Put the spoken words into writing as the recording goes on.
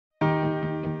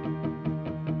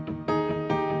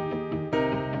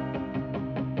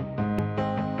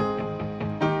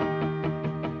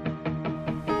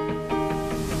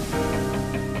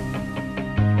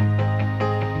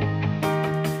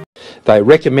They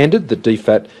recommended that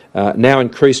DFAT now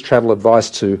increase travel advice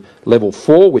to level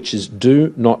 4, which is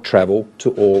do not travel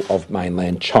to all of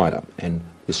mainland China, and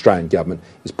the Australian government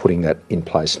is putting that in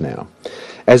place now.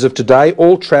 As of today,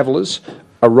 all travellers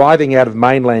arriving out of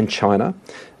mainland China,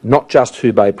 not just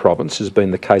Hubei province, has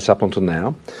been the case up until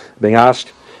now, being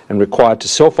asked and required to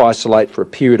self-isolate for a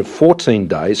period of 14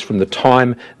 days from the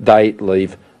time they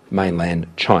leave mainland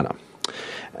China.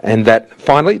 And that,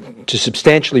 finally, to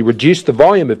substantially reduce the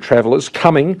volume of travellers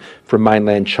coming from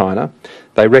mainland China,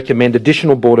 they recommend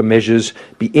additional border measures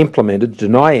be implemented to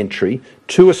deny entry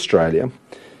to Australia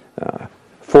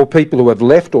for people who have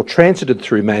left or transited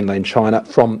through mainland China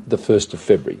from the 1st of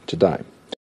February today.